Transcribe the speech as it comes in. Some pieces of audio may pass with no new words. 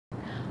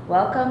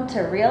Welcome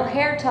to Real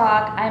Hair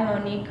Talk. I'm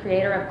Monique,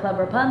 creator of Club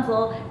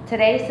Rapunzel.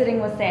 Today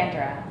sitting with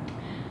Sandra.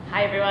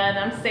 Hi everyone,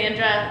 I'm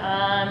Sandra.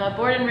 I'm a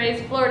born and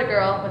raised Florida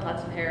girl with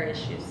lots of hair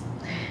issues.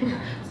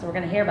 So we're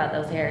going to hear about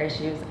those hair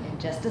issues in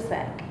just a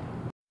sec.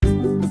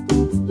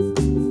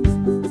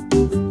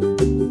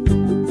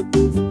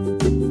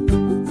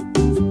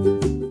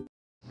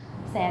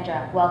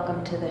 Sandra,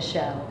 welcome to the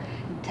show.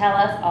 Tell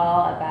us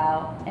all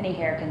about any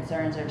hair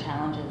concerns or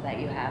challenges that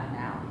you have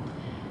now.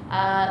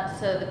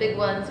 So the big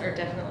ones are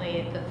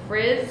definitely the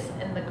frizz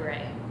and the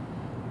gray.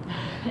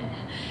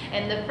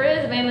 And the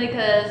frizz mainly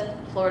because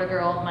Florida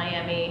girl,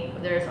 Miami,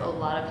 there's a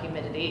lot of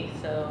humidity,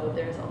 so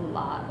there's a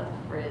lot of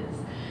frizz.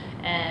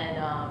 And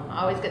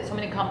I always get so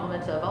many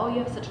compliments of, oh, you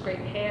have such great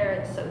hair,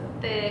 it's so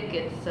thick,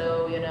 it's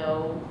so,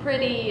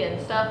 pretty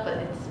and stuff, but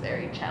it's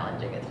very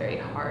challenging. It's very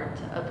hard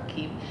to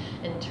upkeep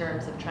in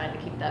terms of trying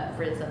to keep that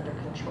frizz under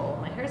control.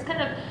 My hair is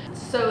kind of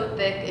so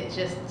thick, it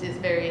just is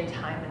very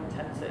time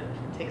intensive.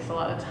 It takes a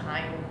lot of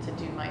time to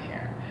do my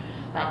hair.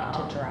 Like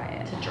to dry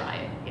it. To dry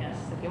it, yes.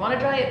 If you want to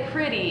dry it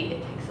pretty,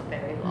 it takes a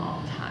very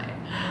long time.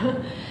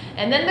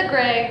 And then the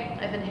gray,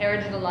 I've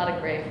inherited a lot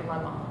of gray from my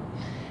mom.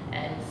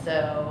 And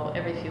so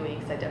every few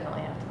weeks I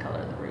definitely have to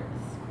color the roots.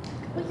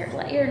 Let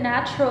your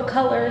natural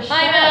color show.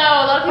 I know,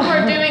 a lot of people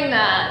are doing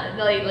that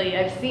lately.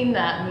 I've seen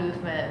that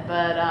movement,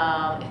 but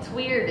it's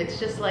weird. It's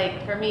just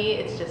like, for me,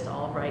 it's just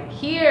all right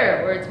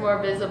here where it's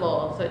more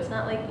visible. So it's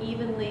not like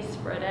evenly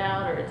spread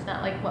out, or it's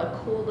not like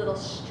a cool little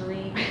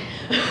streak.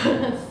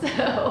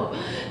 So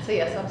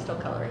yes, I'm still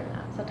coloring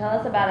that. So tell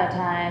us about a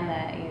time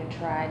that you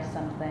tried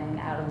something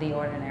out of the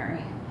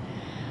ordinary.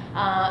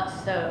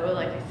 So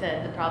like I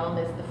said, the problem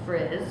is the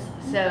frizz.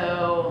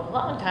 So a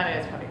long time ago,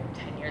 it was probably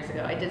 10 years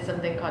ago, I did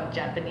something called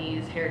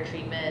Japanese hair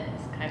treatment.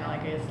 It's kind of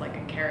like, it's like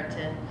a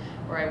keratin,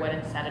 where I went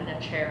and sat in a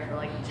chair for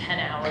like 10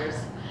 hours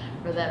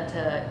for them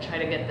to try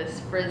to get this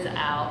frizz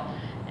out.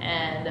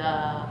 And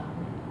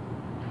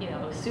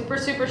super,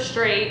 super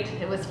straight.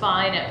 It was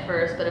fine at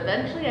first, but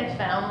eventually I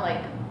found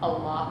like a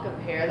lock of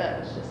hair that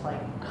was just like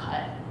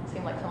cut. It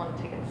seemed like someone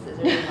had taken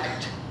scissors and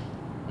like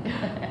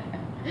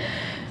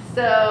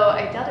so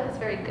I doubt it was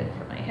very good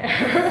for my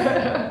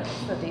hair.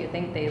 So do you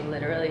think they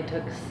literally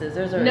took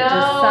scissors, or no, it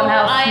just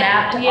somehow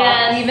snapped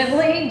yes. off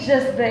evenly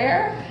just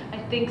there? I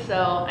think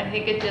so. I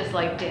think it just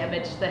like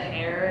damaged the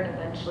hair and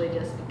eventually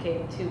just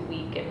became too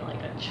weak and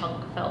like a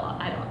chunk fell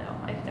off. I don't know.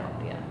 I have no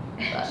idea.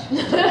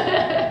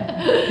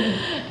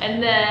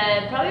 And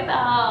then probably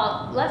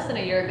about less than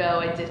a year ago,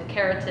 I did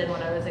keratin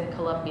when I was in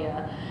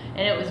Colombia.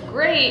 And it was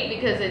great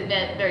because it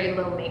meant very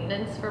low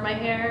maintenance for my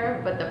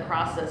hair, but the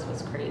process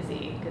was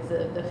crazy because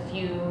of the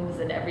fumes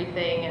and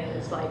everything, and it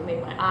was like made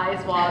my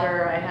eyes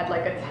water. I had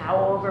like a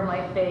towel over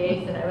my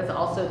face, and I was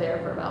also there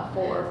for about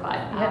 4 or 5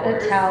 hours. You had a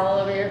towel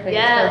over your face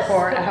yes. for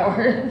 4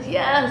 hours?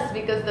 Yes,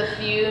 because the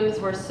fumes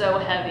were so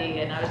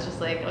heavy, and I was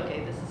just like,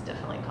 okay, this is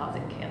definitely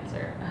causing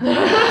cancer.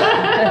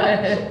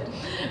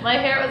 My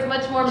hair was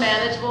much more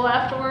manageable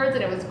afterwards,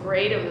 and it was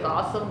great. It was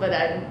awesome, but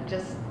I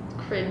just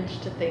cringe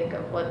to think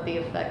of what the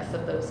effects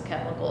of those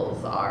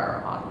chemicals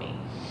are on me.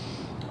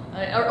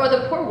 Or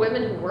the poor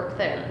women who work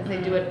there, because they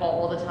do it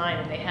all the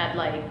time. They had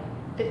like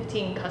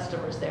 15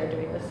 customers there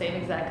doing the same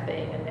exact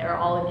thing, and they're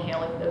all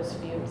inhaling those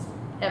fumes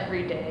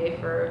every day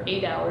for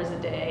 8 hours a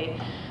day.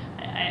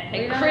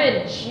 I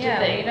cringe to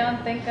think. We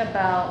don't think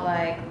about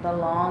like the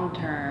long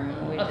term.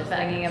 We're effects. Just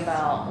thinking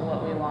about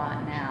what we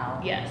want now.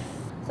 Yes.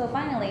 So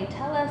finally,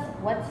 tell us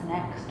what's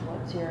next.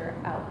 What's your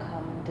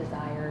outcome,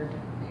 desired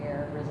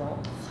hair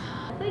results?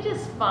 I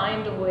just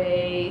find a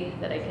way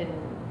that I can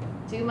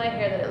do my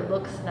hair that it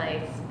looks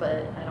nice,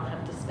 but I don't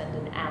have to spend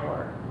an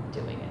hour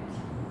doing it.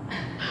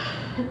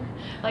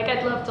 Like,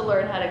 I'd love to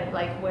learn how to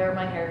like wear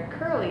my hair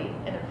curly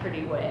in a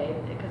pretty way,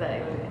 because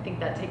I think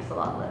that takes a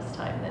lot less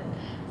time than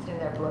sitting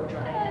there blow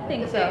drying. I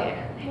think so.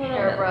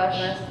 Hairbrush.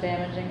 Less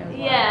damaging as well.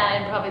 Yeah,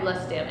 and probably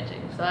less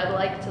damaging. So I'd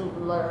like to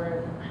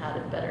learn how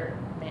to better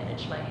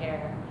manage my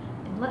hair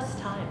in less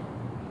time.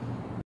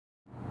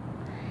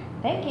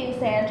 Thank you,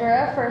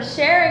 Sandra, for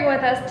sharing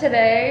with us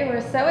today.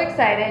 We're so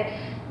excited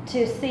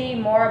to see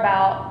more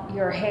about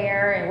your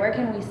hair, and where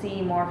can we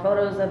see more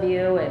photos of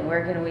you, and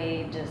where can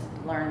we just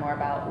learn more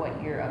about what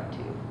you're up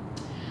to?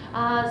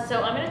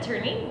 So I'm an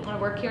attorney. I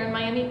work here in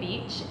Miami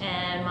Beach,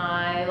 and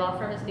my law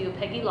firm is the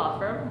Upegi Law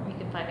Firm. You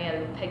can find me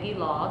at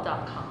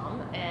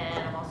upegilaw.com, and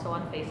I'm also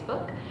on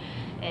Facebook.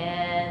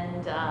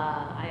 And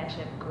I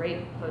actually have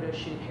great photo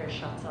shoot hair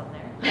shots on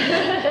there.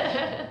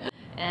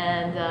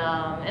 And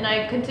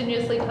I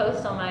continuously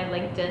post on my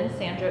LinkedIn,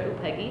 Sandra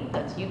Upegi.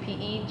 That's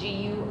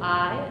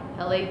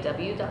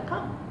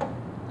UPEGUILAW.com.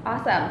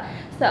 Awesome.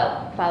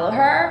 So follow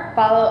her,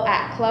 follow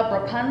at Club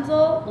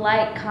Rapunzel,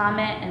 like,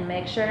 comment, and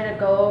make sure to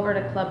go over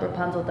to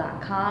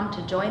clubrapunzel.com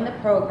to join the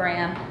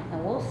program.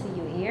 And we'll see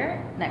you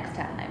here next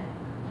time.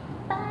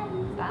 Bye.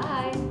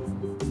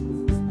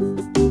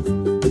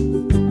 Bye.